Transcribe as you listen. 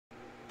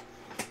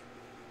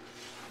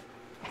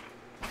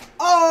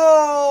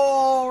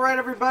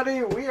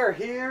everybody, we are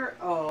here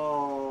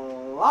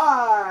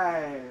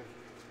live.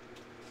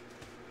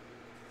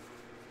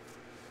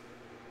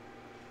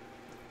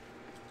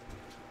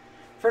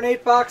 For an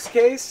 8-box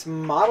case,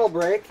 model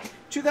break,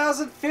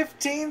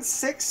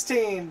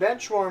 2015-16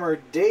 Benchwarmer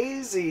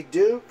Daizy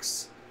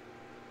Dukez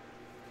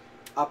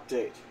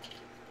update.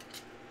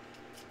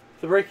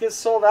 The break is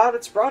sold out.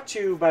 It's brought to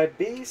you by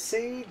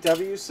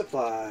BCW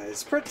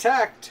Supplies.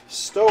 Protect,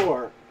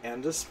 store,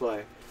 and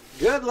display.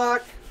 Good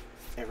luck,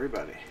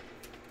 everybody.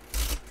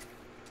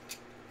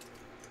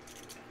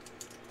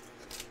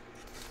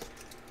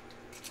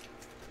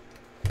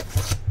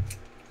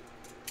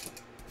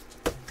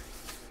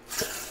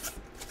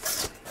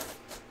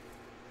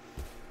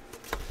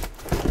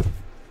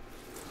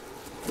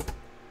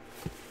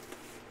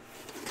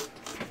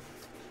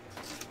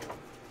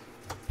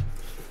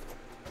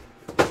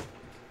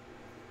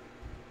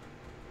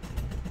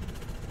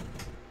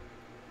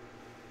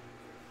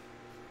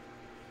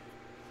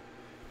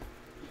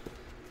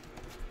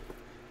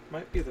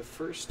 Might be the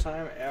first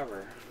time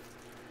ever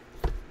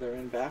they're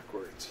in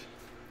backwards.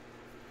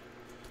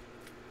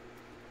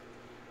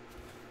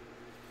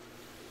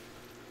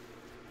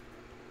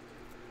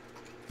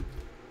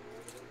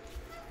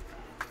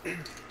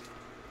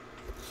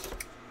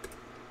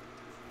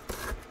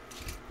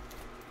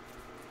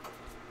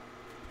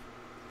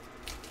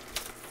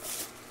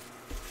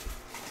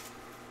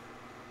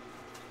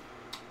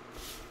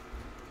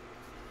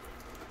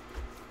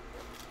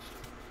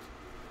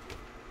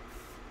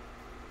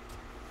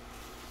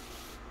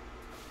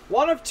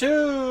 One of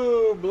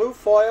two, blue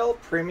foil,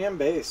 premium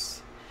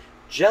base.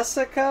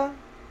 Jessica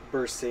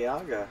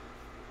Burciaga.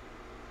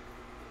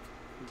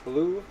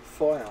 Blue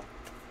foil.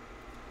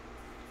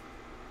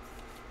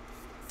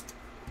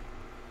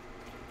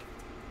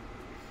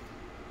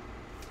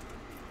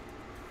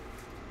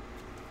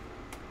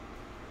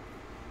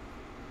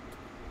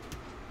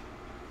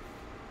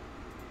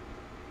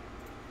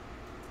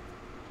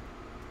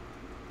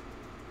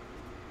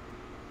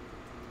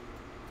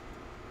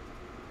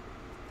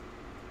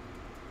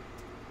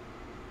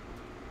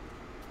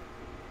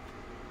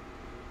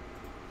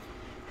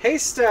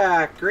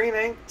 Haystack, green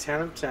ink,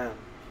 10 of 10.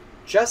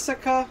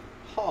 Jessica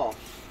Hall.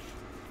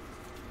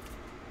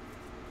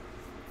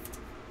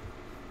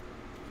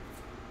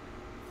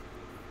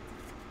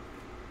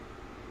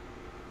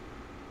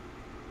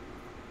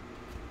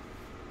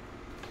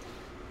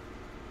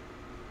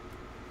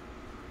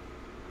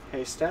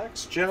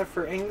 Haystacks,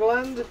 Jennifer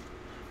England,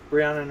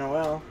 Brianna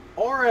Noel.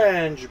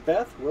 Orange,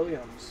 Beth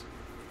Williams.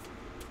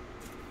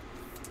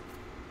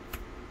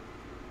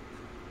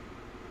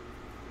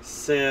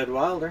 Sid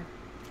Wilder.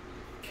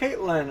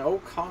 Caitlin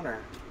O'Connor,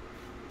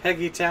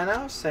 Peggy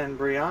Tanhouse, and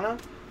Brianna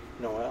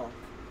Noel.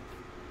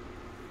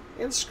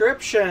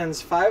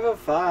 Inscriptions, 5 of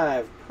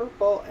 5,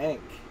 purple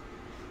ink.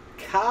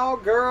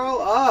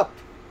 Cowgirl Up,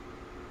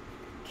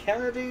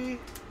 Kennedy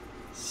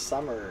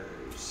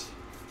Summers.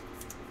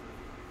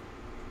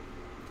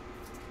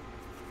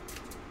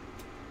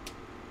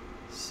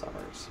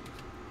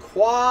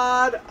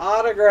 Quad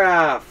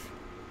Autograph,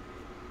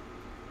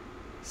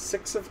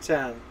 6 of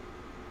 10.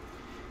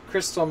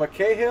 Crystal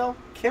McCahill,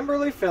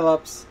 Kimberly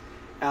Phillips,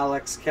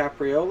 Alex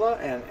Capriola,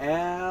 and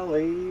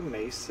Allie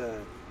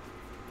Mason.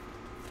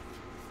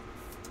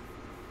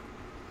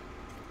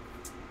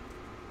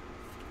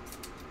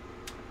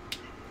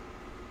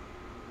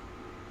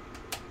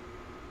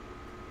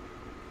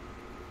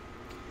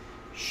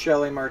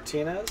 Shelly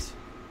Martinez.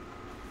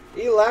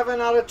 11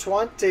 out of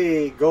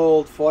 20,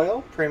 gold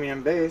foil,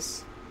 premium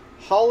base.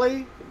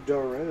 Holly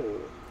Doru.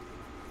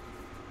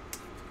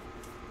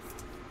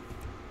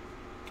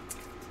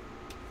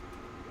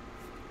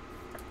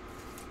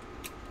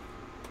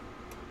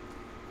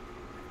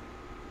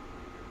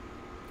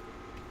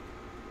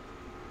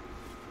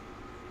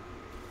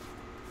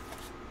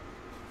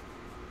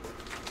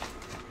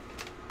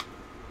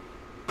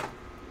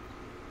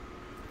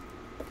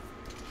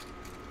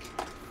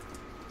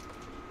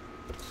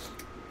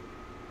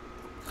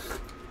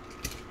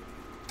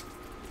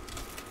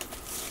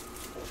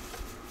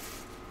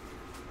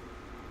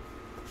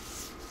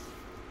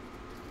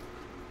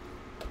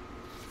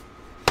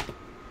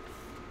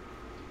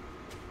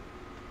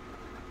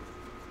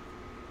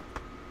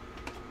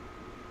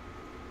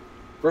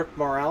 Brooke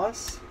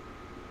Morales.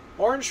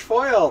 Orange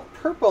foil,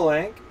 purple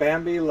ink,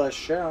 Bambi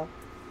Lachelle.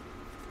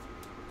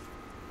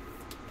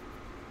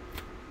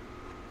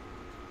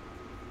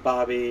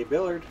 Bobby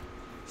Billard.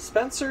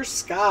 Spencer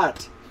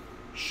Scott.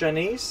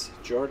 Shanice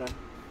Jordan.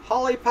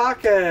 Holly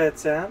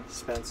Pockets and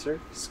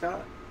Spencer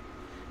Scott.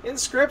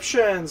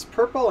 Inscriptions,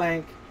 purple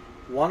ink,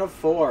 1 of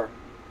 4.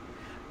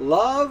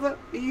 Love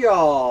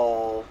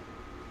Y'all,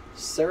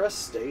 Sarah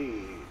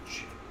Stage.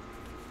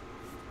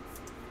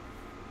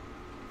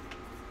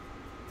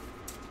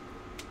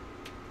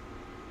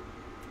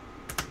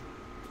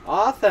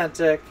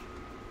 Authentic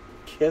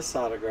Kiss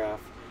autograph,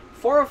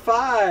 4 of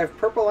 5,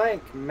 purple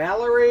ink,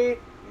 Mallory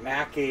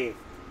Mackey.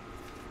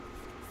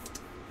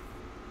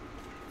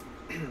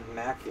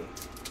 Mackey.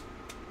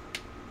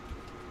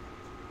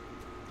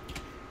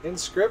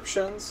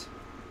 Inscriptions.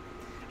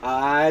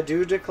 I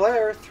do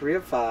declare 3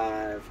 of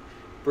 5.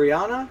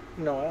 Brianna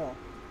Noel.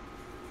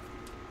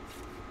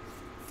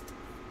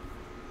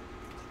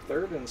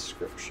 Third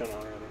inscription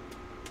already.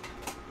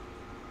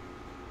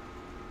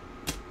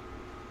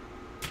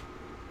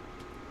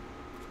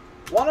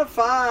 One of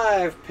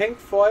 5. Pink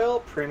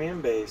foil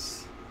premium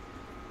base.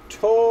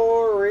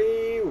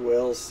 Tori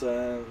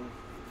Wilson.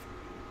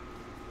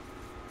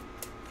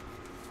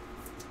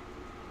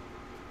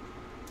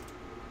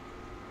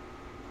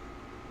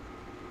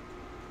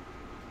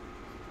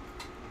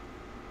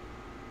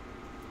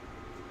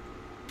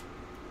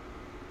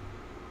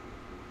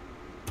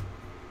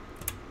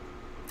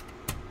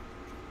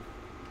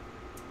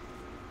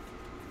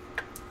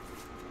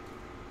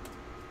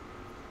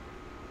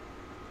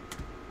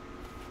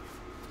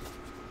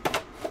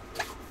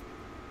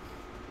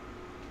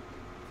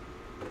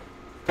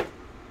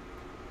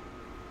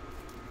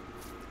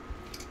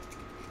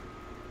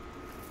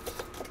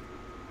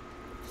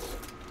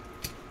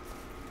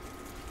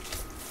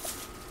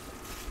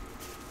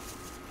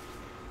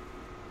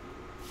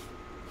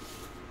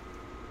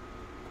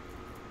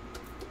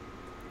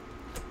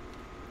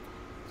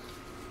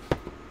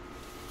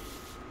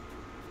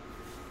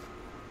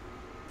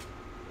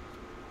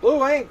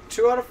 Blue ink,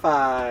 2 out of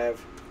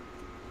 5.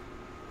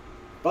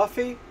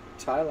 Buffy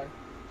Tyler.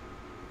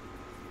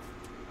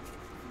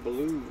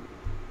 Blue.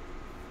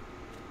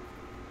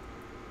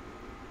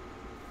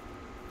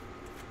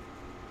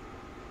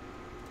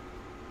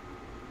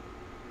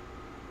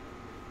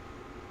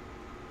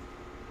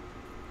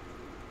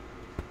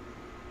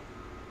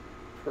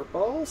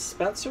 Purple,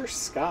 Spencer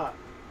Scott.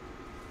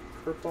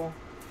 Purple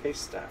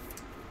haystack.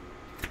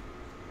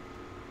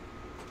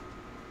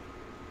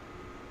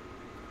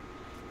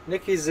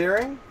 Nikki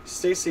Ziering,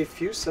 Stacy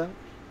Fusen,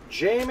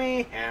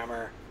 Jamie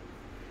Hammer,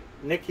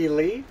 Nikki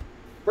Lee,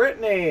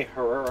 Brittany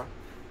Herrera,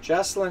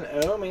 Jocelyn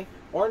Omi,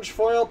 Orange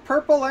Foil,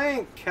 Purple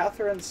Ink,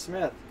 Catherine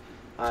Smith,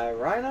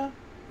 Irina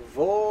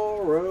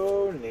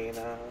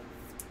Voronina.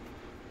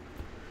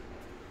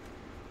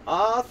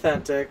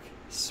 Authentic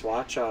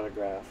Swatch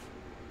Autograph.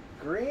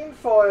 Green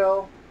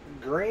Foil,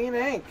 Green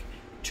Ink,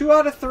 2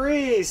 out of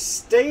 3,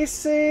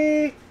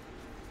 Stacy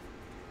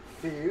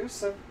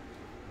Fusen.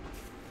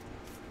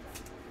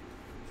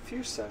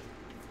 Fusen.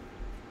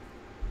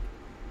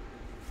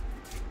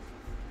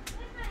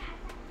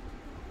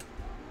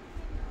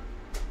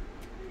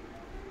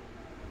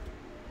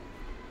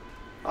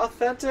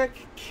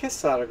 Authentic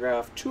Kiss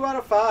Autograph, 2 out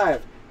of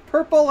 5.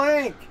 Purple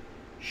Ink,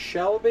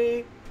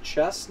 Shelby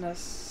Chestnut.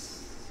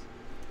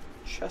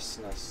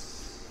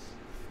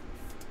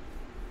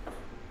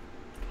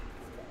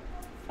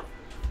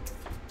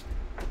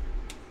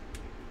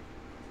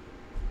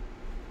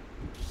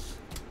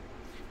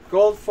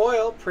 Gold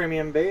Foil,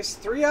 Premium Base,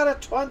 3 out of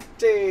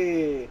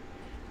 20.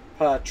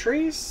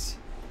 Patrice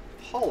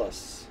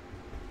Hollis.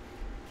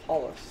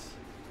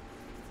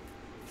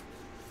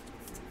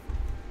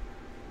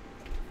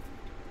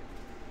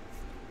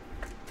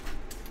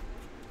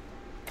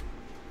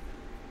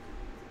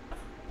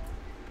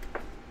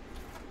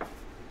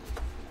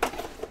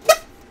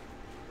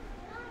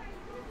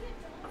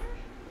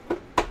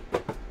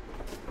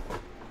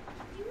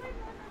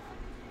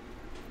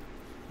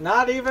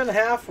 Not even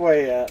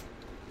halfway yet.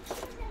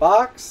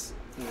 Box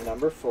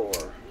number 4.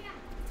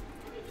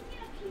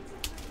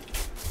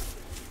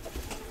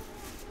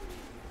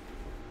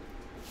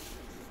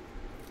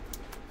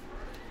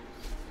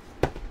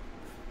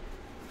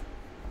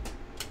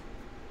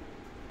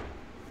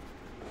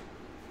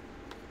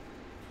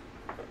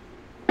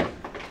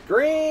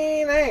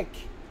 Green Ink,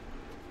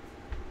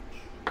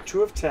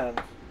 2 of 10.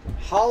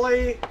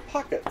 Holly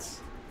Pockets.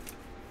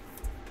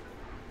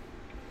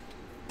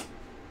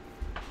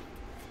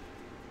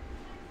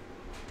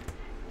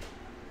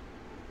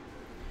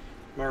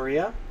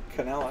 Maria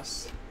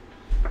Canellis.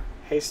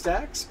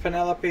 Haystacks,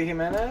 Penelope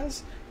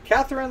Jimenez,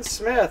 Catherine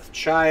Smith,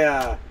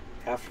 Chaya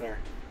Hefner,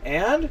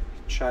 and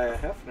Chaya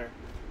Hefner.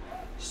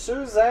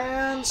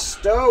 Suzanne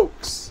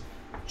Stokes,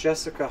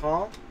 Jessica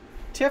Hall,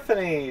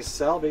 Tiffany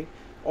Selby,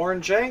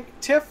 Orange Ink,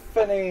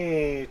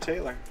 Tiffany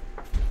Taylor.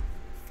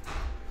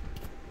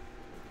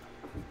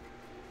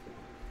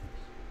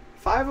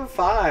 5 of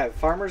 5,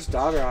 Farmer's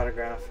Daughter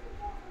Autograph.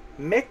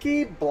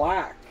 Mickey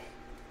Black.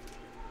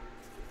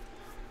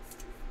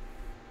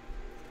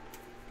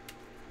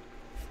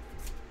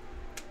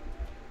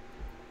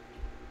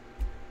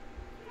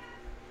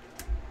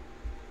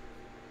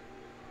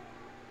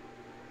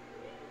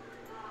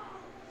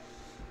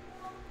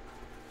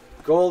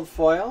 Gold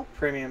Foil,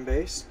 Premium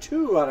Base,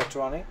 2 out of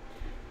 20.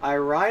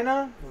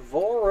 Irina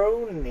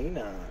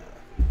Voronina.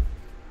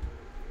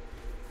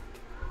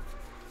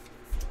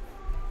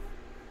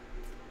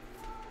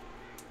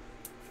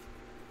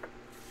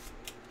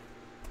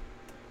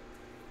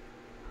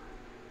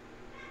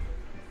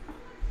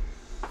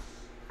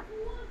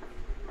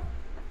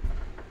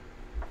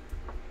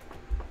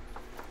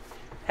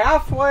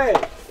 Halfway,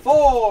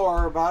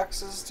 4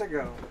 boxes to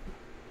go.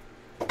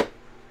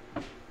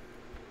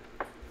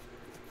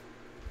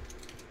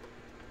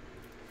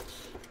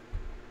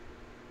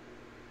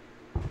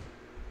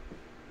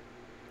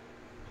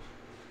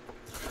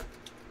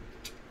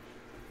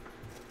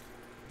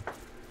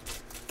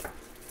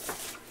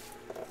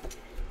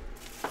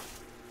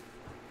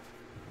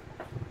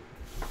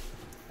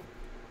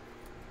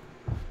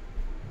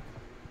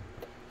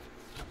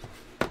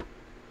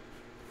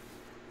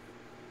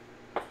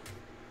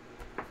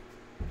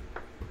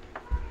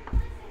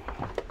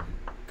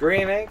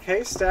 Green ink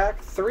haystack,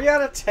 3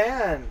 out of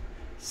 10.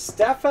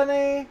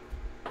 Stephanie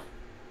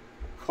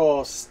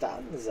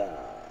Costanza.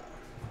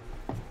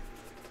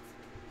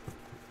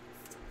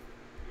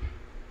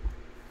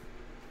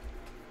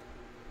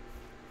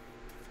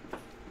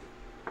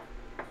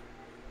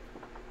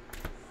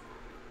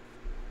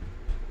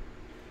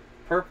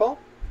 Purple,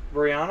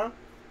 Brianna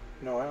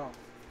Noel.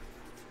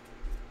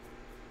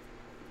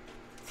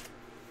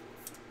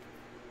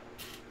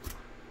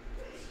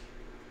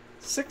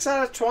 Six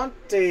out of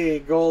 20,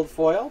 gold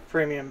foil,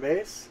 premium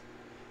base.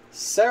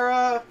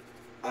 Sarah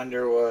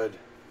Underwood.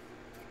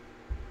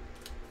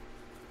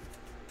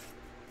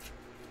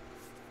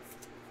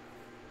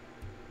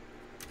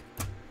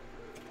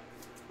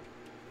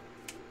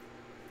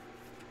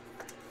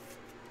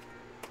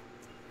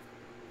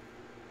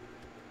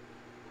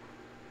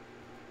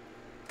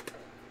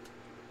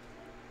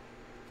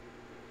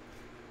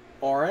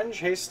 Orange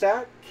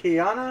haystack,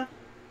 Kiana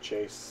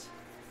Chase.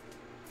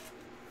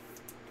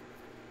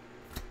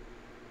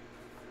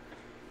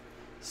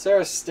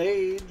 Sarah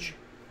Stage,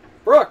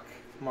 Brooke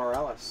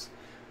Morales.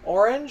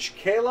 Orange,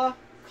 Kayla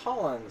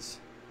Collins.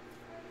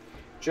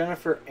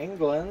 Jennifer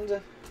England,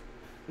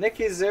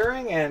 Nikki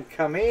Ziering, and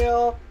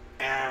Camille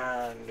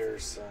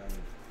Anderson.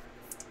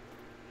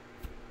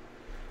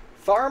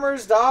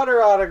 Farmer's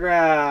Daughter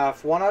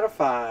autograph, 1 out of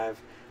 5.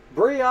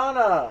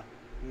 Brianna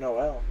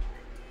Noel.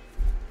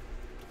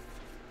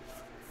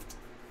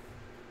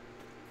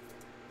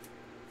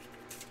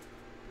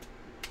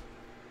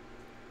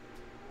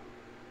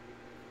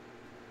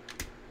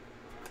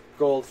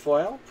 Gold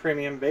foil,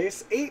 premium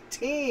base,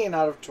 18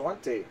 out of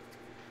 20.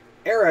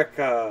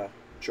 Erica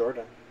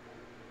Jordan.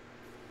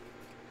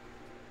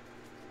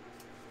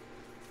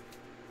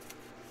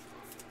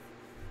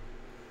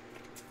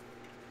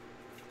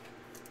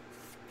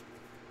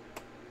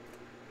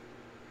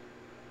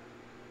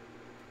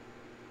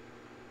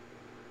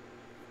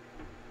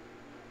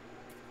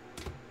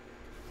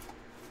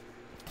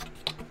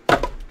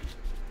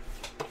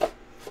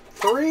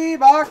 Three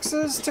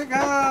boxes to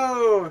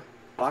go.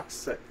 Box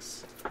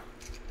 6.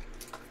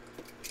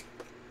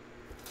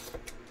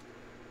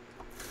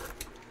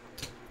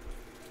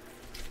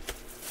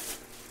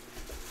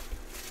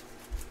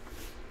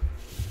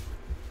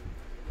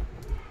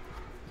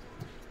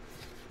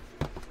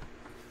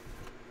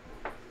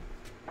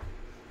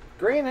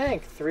 Green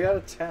ink, 3 out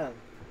of 10.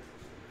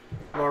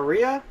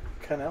 Maria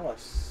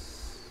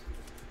Canellis.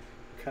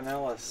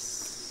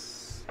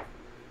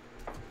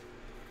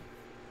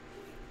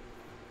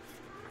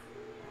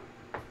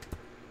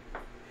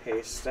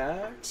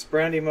 Haystacks.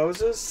 Brandy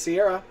Moses,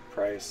 Sierra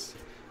Price.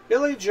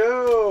 Billy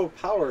Joe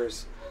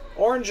Powers.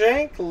 Orange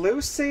ink,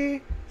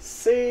 Lucy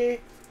C.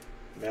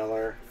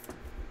 Miller.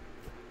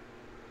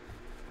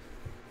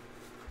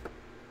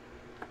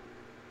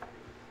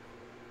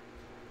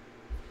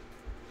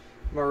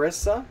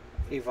 Marissa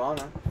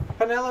Ivana.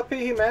 Penelope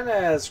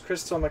Jimenez,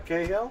 Crystal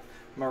McCahill,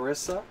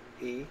 Marissa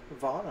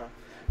Ivana.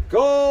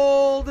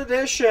 Gold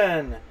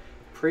edition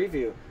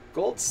preview.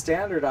 Gold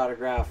standard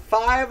autograph.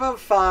 5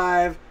 of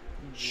 5.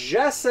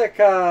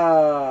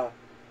 Jessica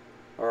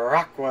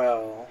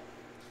Rockwell.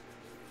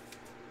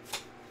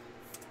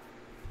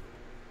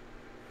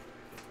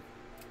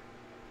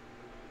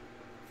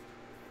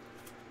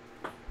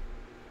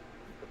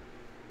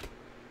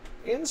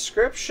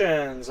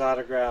 Inscriptions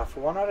autograph.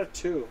 1 out of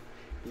 2.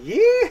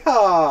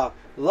 Yeehaw!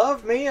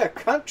 Love me a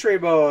country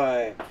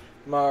boy.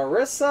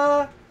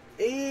 Marissa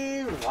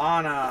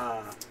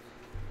Ivana.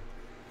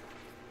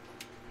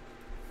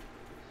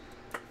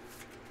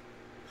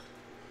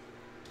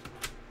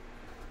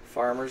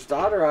 Farmer's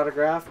Daughter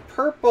autograph.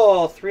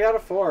 Purple. 3 out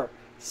of 4.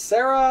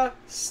 Sarah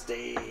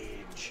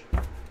Stage.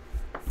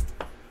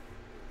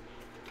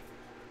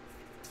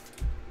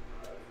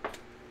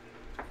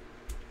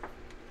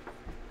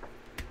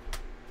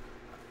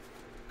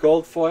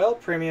 Gold foil,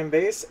 premium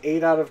base,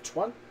 8 out of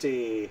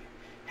 20.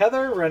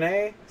 Heather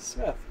Renee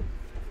Smith.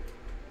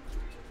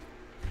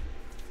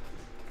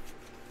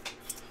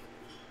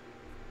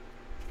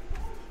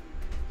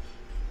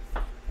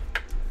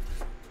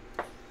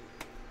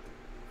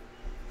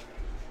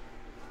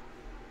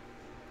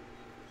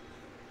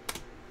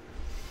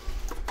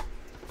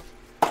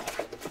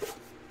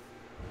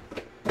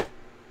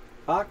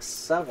 Box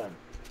 7.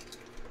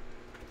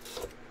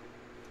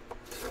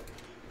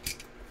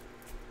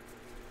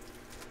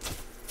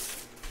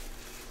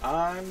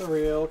 I'm the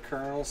real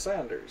Colonel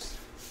Sanders.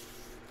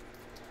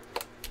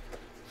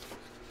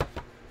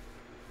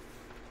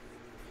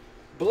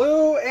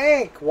 Blue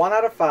ink, 1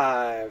 out of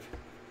 5.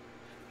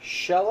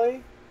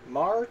 Shelly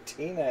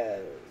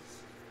Martinez.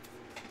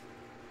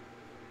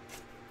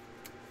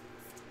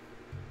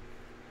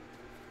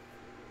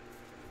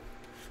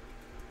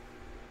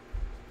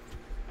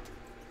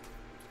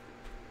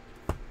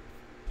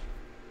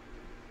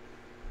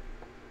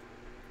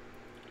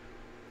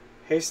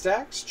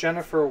 Haystacks,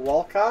 Jennifer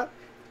Walcott,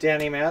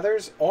 Danny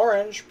Mathers,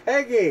 Orange,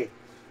 Peggy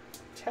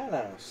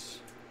Tanos.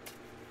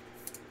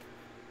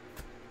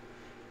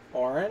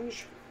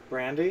 Orange,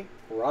 Brandy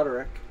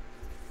Roderick.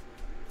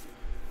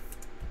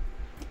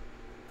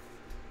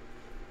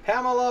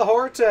 Pamela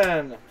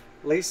Horton,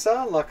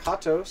 Lisa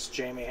Lakatos,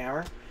 Jamie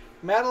Hammer,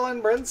 Madeline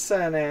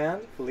Brinson,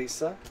 and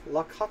Lisa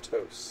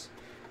Lakatos.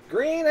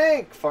 Green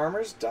ink,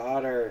 Farmer's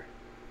Daughter.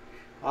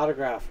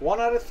 Autograph,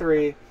 1 out of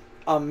 3,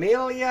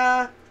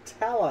 Amelia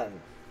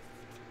Talon.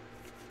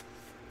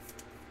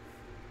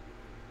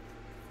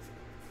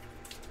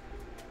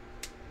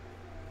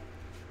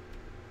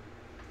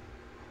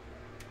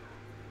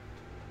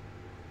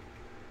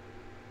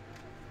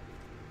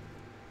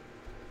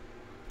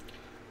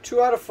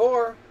 Two out of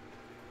 4.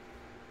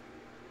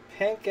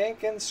 Pink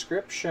ink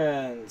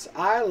inscriptions.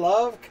 I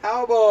love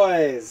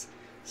Cowboys.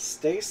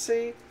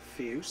 Stacy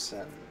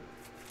Fusen.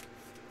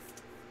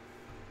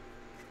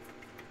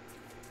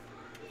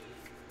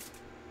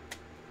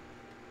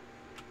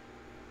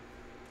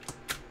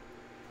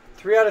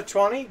 3 out of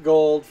 20.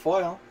 Gold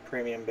foil.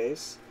 Premium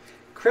base.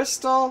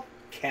 Crystal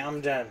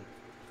Camden.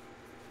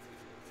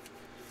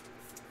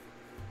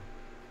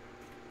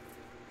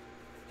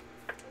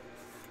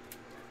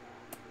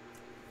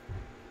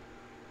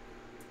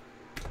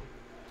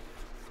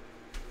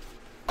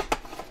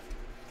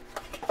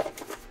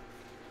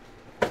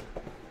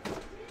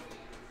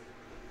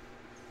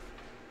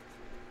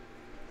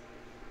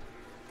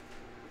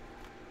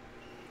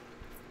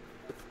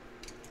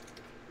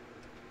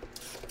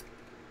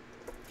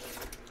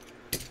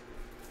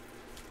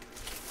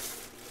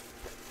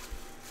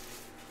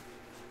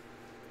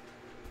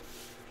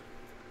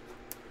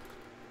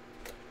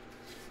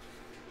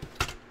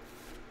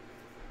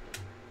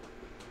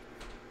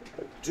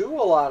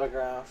 Dual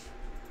autograph.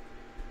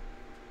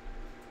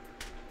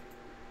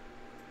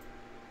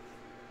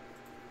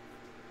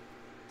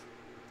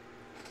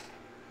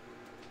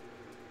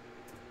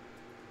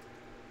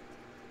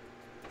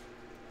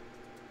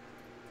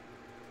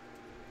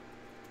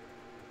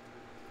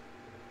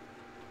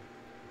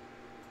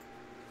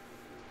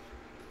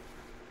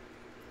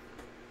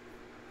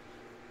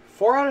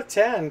 Four out of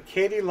 10.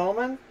 Katie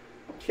Lohman,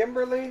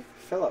 Kimberly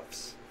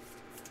Phillips.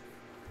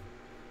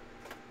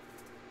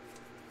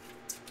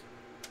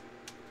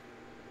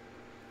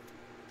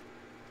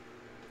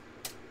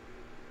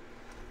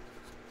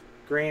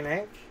 Green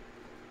ink.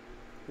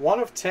 1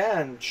 of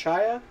 10.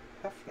 Chaya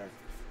Hefner.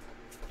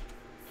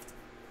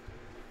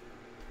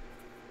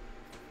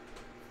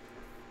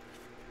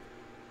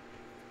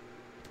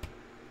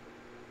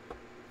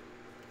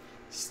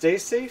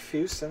 Stacy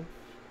Fusen.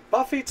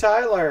 Buffy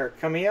Tyler.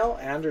 Camille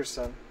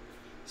Anderson.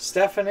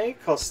 Stephanie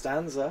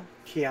Costanza.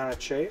 Kiana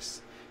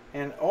Chase.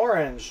 And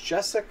orange,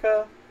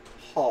 Jessica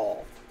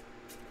Hall.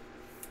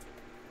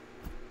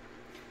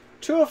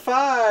 2 of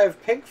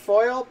 5. Pink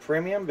foil.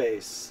 Premium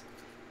base.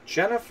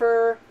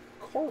 Jennifer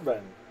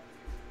Corbin.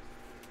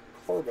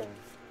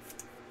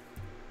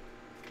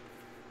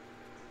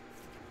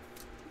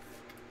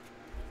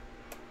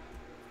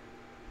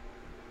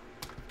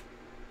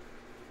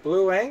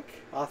 Blue ink,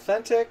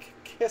 authentic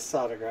Kiss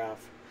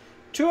autograph.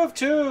 2 of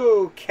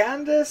 2,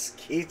 Candice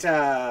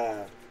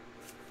Kita.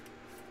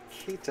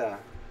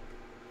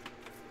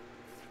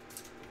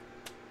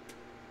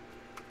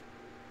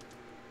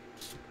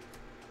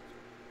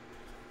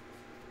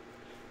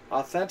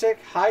 Authentic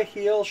high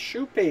heel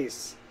shoe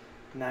piece.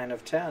 9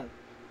 of 10.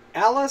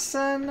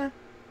 Allison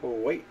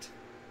Waite.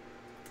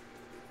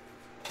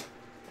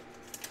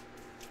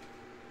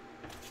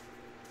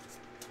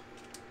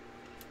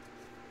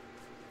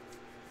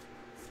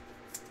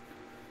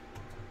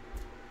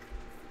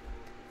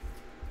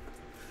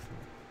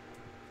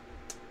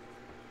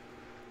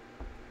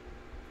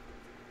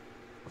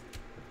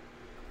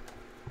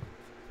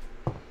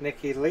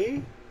 Nikki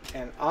Lee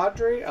and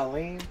Audrey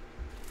Aline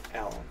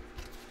Allen.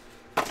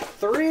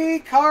 3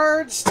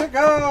 cards to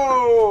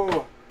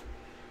go!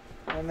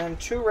 And then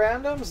 2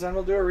 randoms, then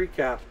we'll do a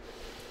recap.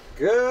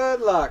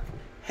 Good luck.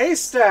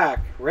 Haystack,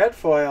 red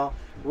foil.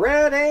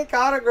 Red ink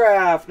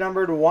autograph,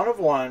 numbered 1 of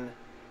 1.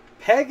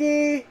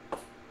 Peggy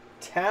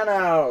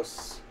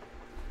Tanos.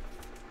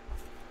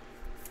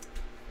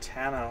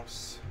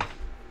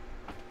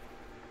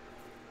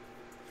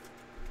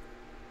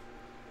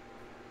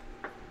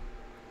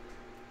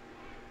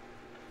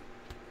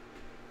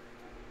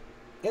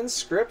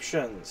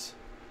 Inscriptions.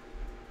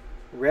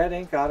 Red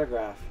ink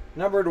autograph.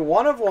 Numbered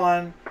 1 of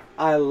 1.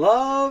 I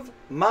love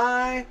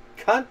my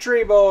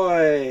country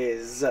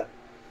boys.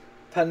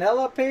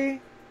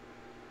 Penelope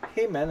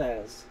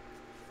Jimenez.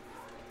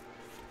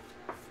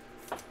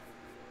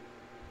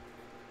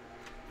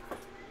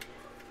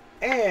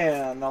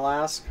 And the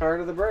last card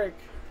of the break.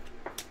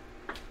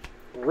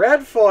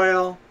 Red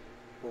foil.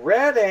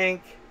 Red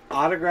ink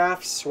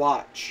autograph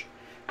swatch.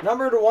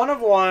 Numbered 1 of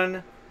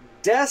 1.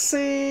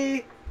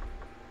 Desi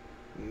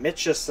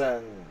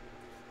Mitchison.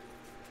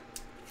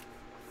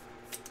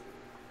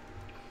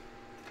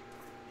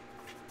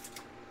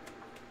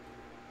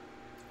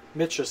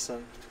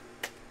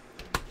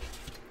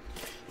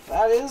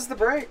 That is the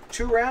break.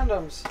 2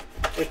 randoms.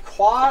 A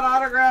quad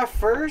autograph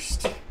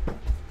first,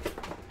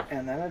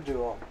 and then a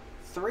dual.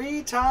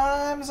 3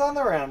 times on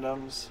the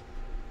randoms.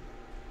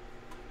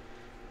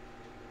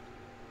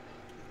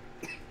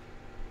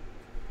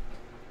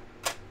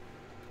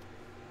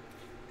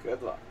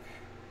 Good luck.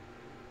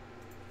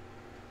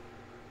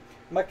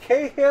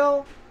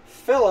 McCahill,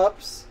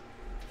 Phillips,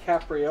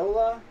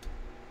 Capriola,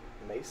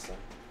 Mason.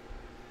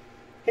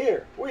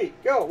 Here we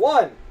go.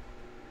 1,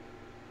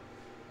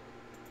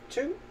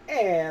 2,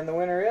 and the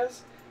winner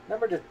is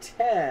number to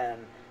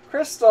 10,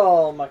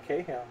 Crystal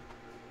McCahill.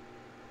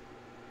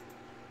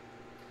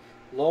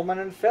 Lohman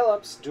and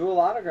Phillips, dual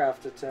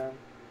autograph to 10.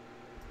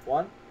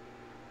 1,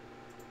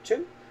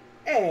 2,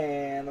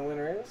 and the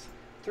winner is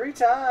 3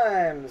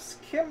 times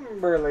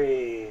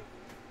Kimberly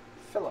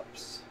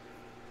Phillips.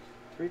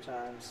 3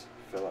 times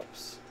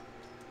Phillips.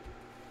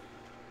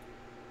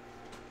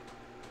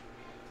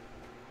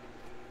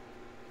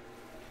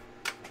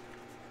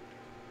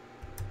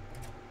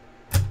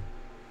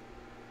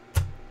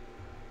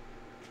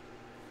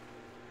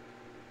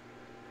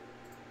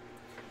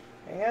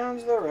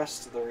 And the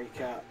rest of the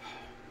recap.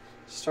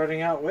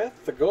 Starting out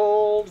with the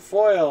gold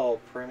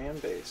foil premium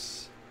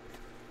base.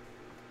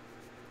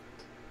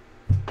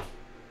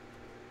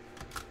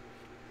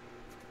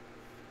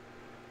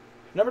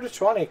 Number to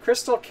 20,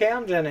 Crystal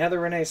Camden,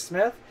 Heather Renee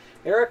Smith,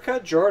 Erica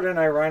Jordan,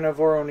 Irina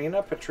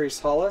Voronina,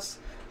 Patrice Hollis,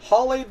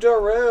 Holly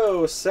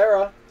Doru,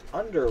 Sarah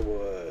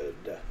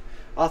Underwood.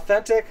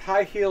 Authentic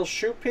high heel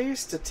shoe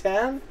piece to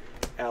 10,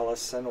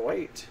 Allison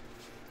Waite.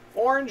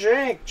 Orange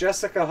ink,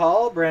 Jessica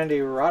Hall, Brandy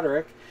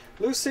Roderick,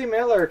 Lucy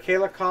Miller,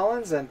 Kayla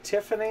Collins, and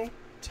Tiffany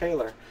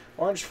Taylor.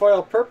 Orange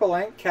foil purple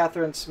ink,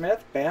 Catherine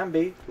Smith,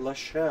 Bambi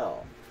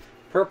Lachelle.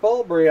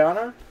 Purple,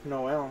 Brianna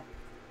Noel.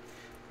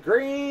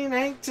 Green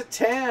ink to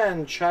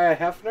 10, Chaya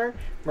Hefner,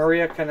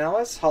 Maria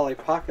Canellis, Holly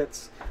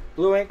Pockets.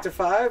 Blue ink to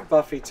 5,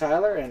 Buffy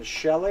Tyler, and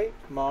Shelly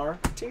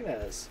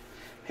Martinez.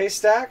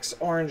 Haystacks,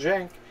 orange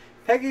ink,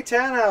 Peggy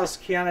Tanhouse,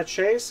 Kiana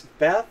Chase,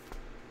 Beth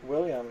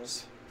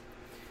Williams.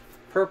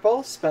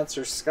 Purple,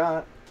 Spencer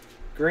Scott.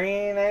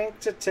 Green ink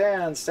to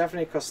 10,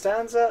 Stephanie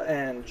Costanza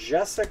and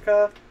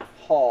Jessica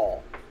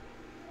Hall.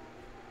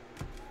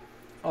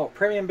 Oh,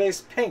 premium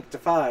base pink to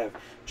 5,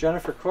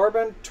 Jennifer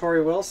Corbin,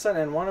 Tori Wilson,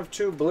 and 1 of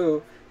 2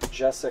 blue,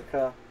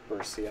 Jessica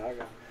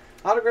Burciaga.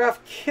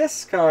 Autograph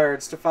Kiss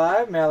cards to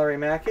 5, Mallory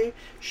Mackey,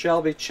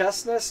 Shelby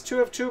Chestnut, 2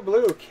 of 2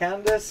 blue,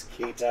 Candace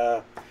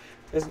Kita.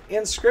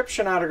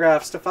 Inscription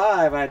autographs to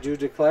 5, I Do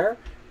Declare,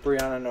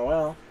 Brianna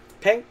Noel.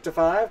 Pink to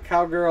 5,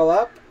 Cowgirl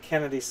Up,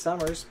 Kennedy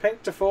Summers.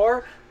 Pink to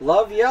 4,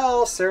 Love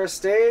Y'all, Sarah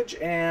Stage,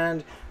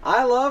 and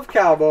I Love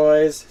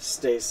Cowboys,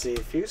 Stacy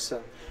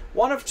Fusen.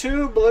 1 of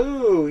 2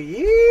 blue,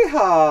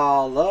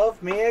 Yeehaw,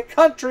 Love Me a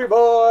Country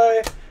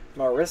Boy,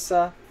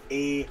 Marissa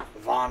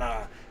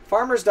Ivana.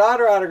 Farmer's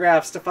Daughter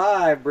autographs to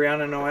 5,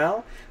 Brianna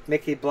Noel,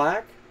 Mickey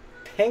Black.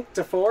 Pink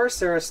to 4,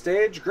 Sarah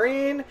Stage.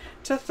 Green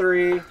to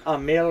 3,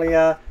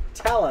 Amelia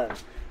Tellen.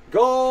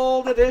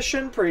 Gold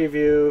edition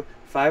preview,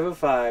 5 of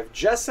 5,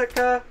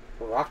 Jessica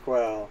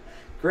Rockwell.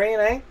 Green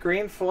ink,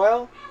 green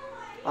foil,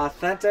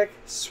 authentic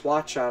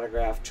swatch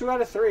autograph, 2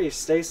 out of 3,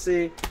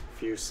 Stacy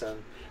Fusen.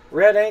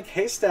 Red ink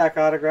haystack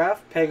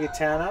autograph, Peggy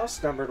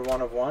Tanhouse, numbered 1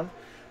 of 1.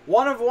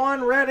 1 of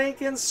 1 red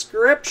ink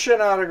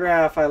inscription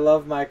autograph, I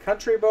Love My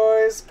Country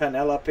Boys,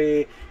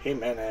 Penelope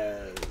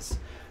Jimenez.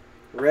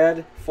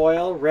 Red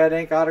foil, red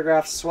ink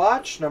autograph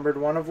swatch, numbered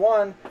 1 of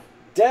 1,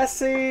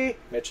 Desi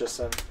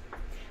Mitchison.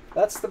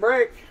 That's the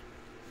break.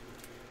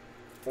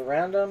 The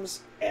randoms,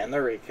 and the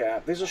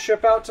recap. These will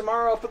ship out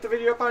tomorrow. I'll put the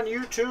video up on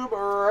YouTube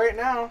right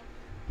now.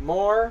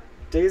 More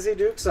Daizy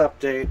Dukes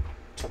update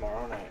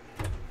tomorrow night.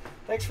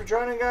 Thanks for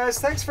joining, guys.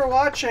 Thanks for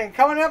watching.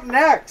 Coming up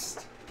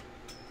next,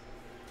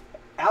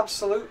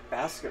 Absolute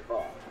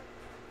Basketball.